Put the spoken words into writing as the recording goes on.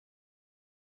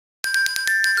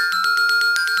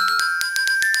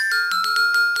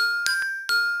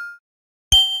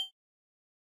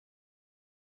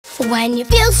When you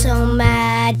feel so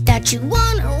mad that you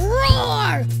wanna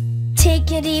roar,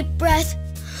 take a deep breath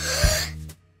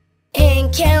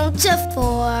and count to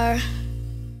 4.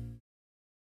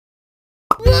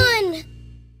 1,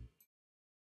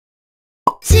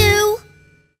 2,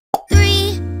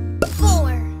 3,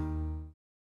 4.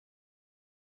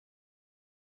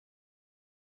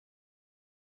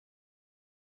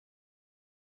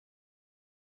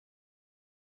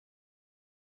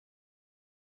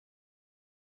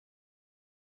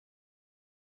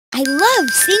 I love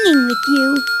singing with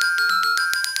you.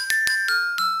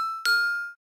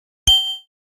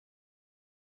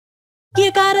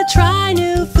 You gotta try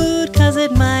new food 'cause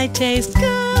it might taste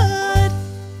good.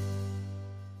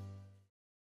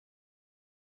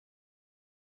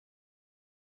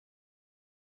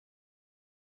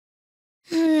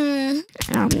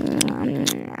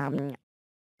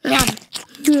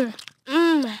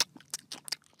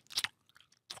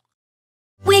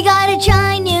 We gotta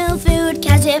try new food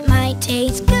 'cause it might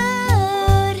taste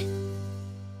good.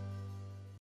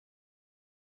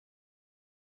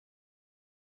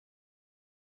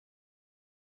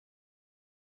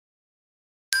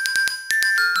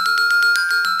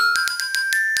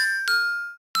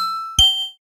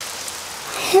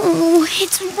 Oh,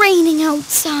 it's raining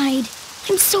outside.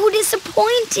 I'm so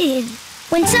disappointed.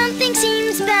 When something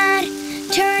seems bad,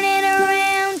 turn it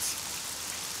around.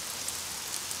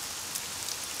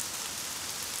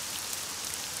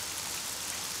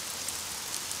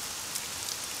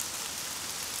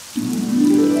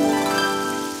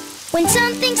 When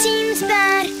something seems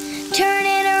bad, turn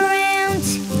it around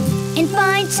and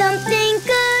find something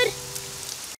good.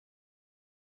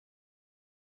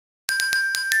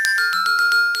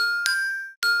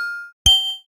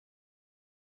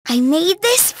 I made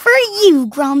this for you,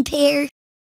 Grandpère.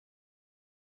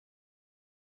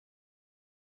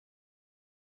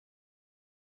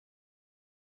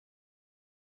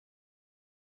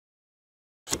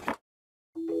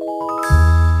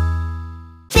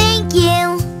 Thank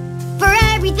you for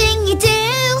everything you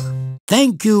do.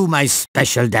 Thank you, my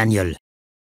special Daniel.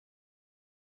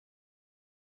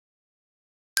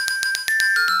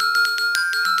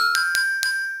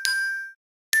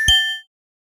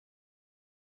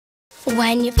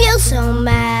 When you feel so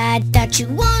mad that you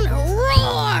wanna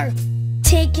roar,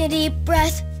 take a deep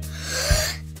breath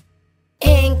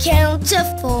and count to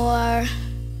 4.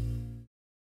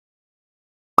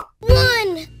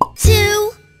 1,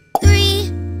 2,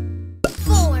 3,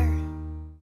 4.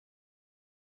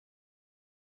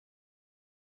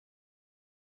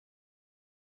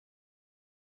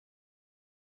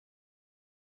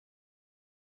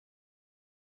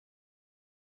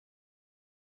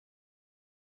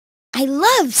 I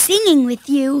love singing with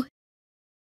you.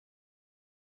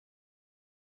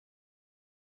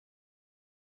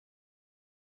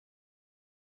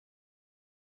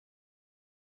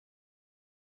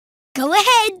 Go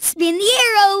ahead, spin the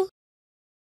arrow.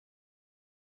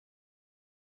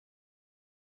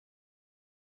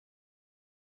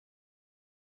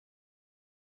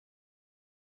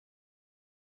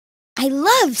 I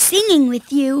love singing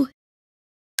with you.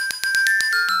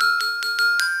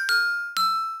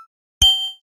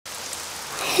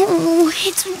 Oh,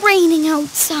 it's raining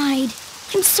outside.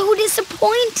 I'm so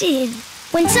disappointed.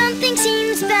 When something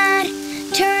seems bad,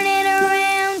 turn it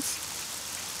around.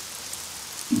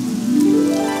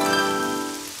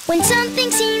 When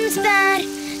something seems bad,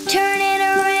 turn it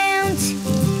around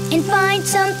and find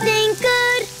something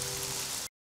good.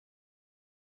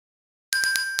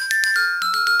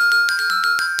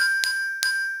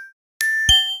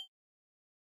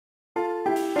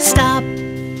 Stop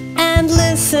and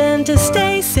listen to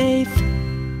stay safe.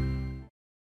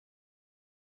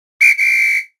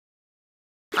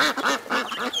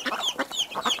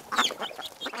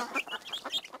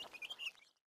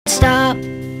 Stop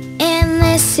and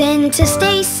listen to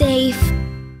stay safe.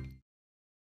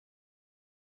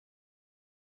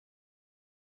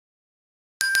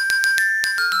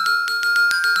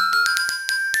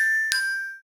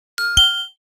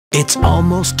 It's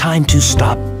almost time to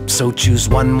stop, so choose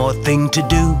one more thing to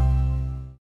do.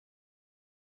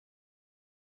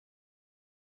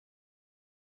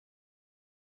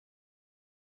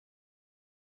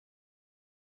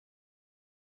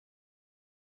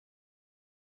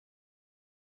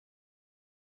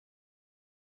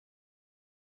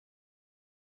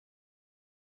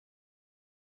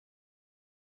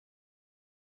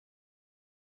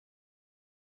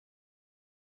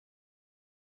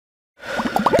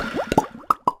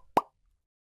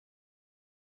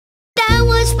 That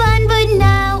was fun.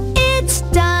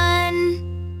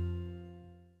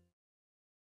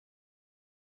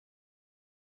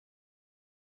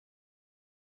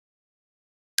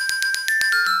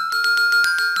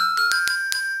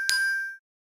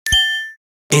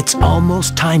 It's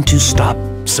almost time to stop,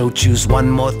 so choose one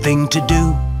more thing to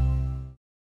do.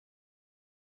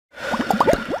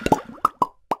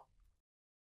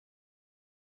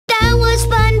 That was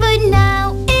fun, but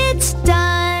now it's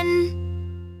done.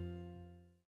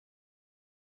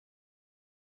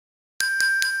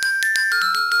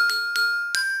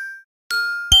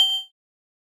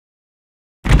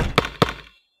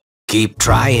 Keep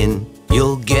trying,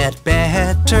 you'll get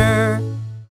better.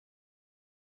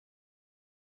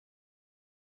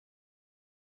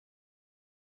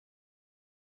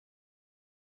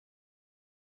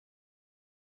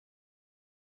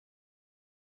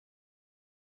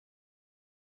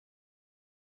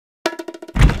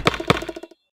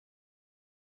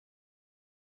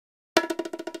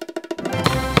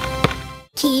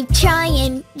 Keep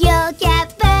trying, you'll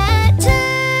get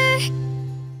better.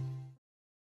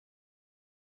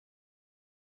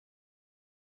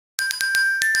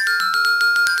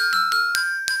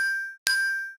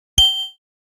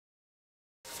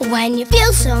 When you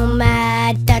feel so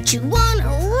mad that you wanna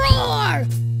roar,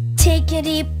 take a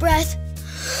deep breath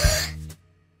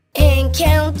and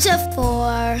count to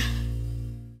 4.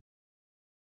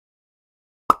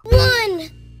 1,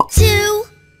 2,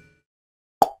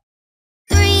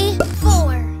 3,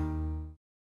 4.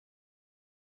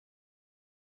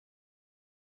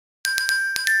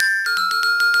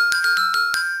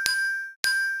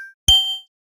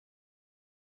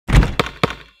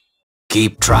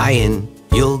 Keep trying,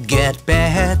 you'll get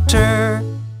better.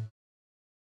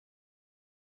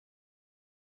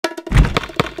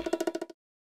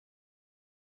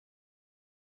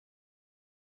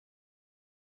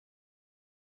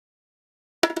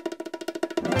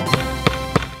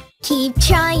 Keep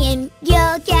trying,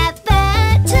 you'll get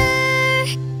better.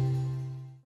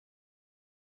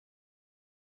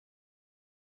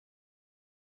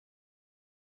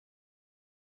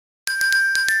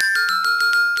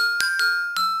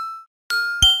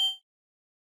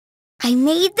 I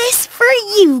made this for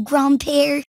you,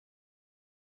 Grandpere.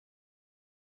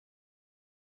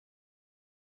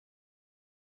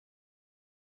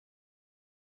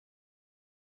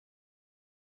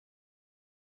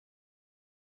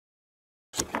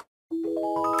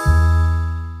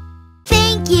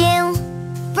 Thank you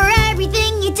for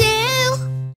everything you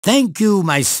do. Thank you,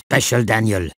 my special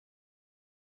Daniel.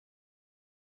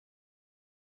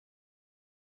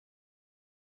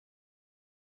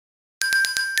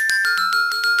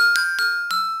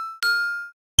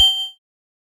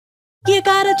 You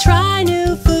gotta try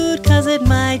new food 'cause it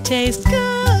might taste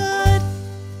good.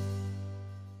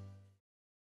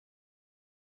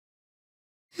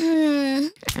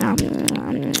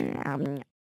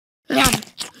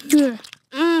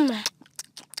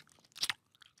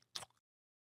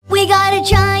 We gotta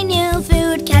try new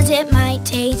food 'cause it might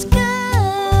taste good.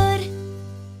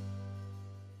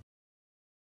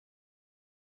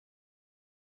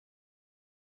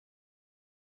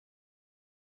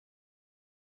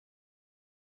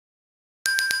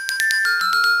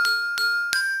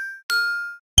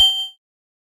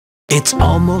 It's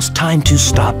almost time to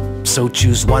stop, so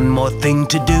choose one more thing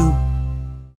to do.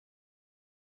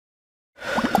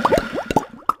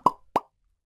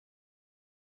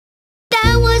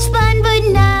 That was fun, but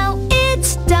now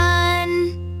it's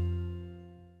done.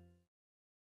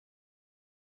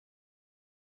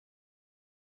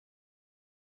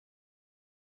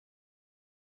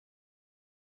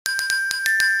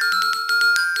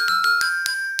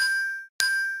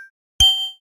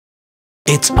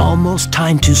 It's almost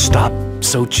time to stop,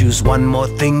 so choose one more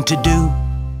thing to do.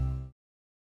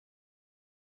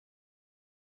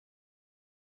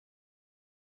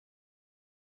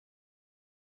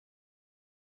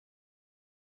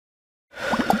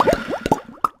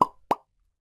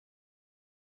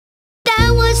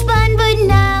 That was fun, but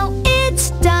now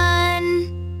it's done.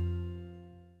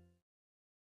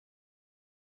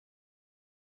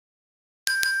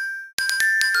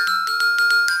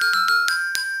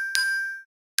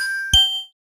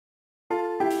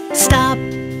 Stop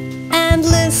and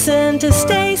listen to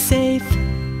stay safe.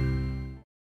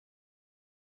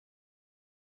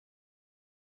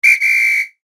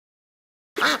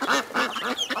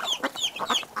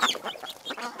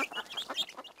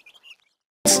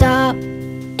 Stop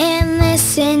and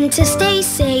listen to stay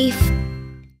safe.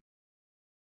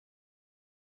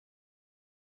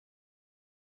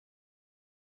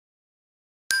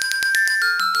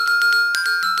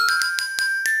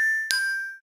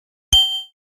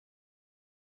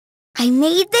 I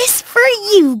made this for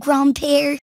you,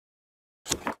 Grandpere.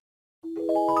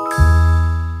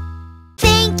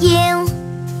 Thank you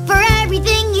for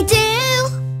everything you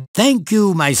do. Thank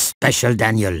you, my special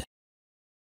Daniel.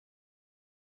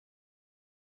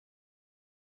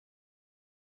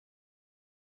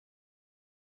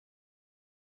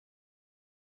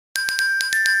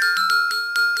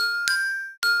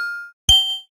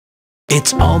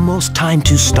 It's almost time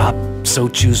to stop, so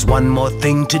choose one more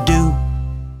thing to do.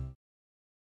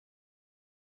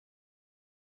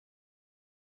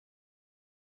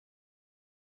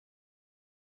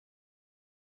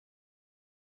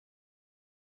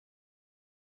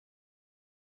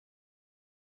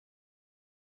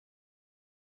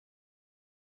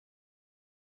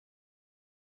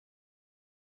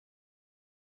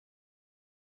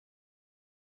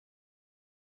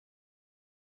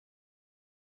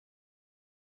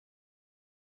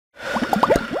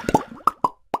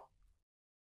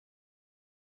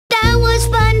 That was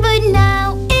fun, but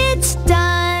now it's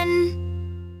done.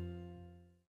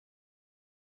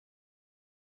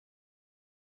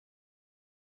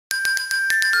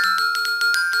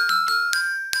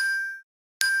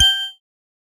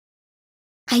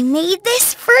 I made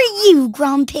this for you,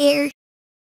 Grandpere.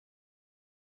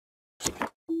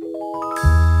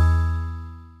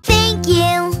 Thank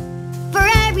you for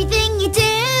everything you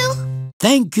do.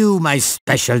 Thank you, my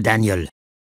special Daniel.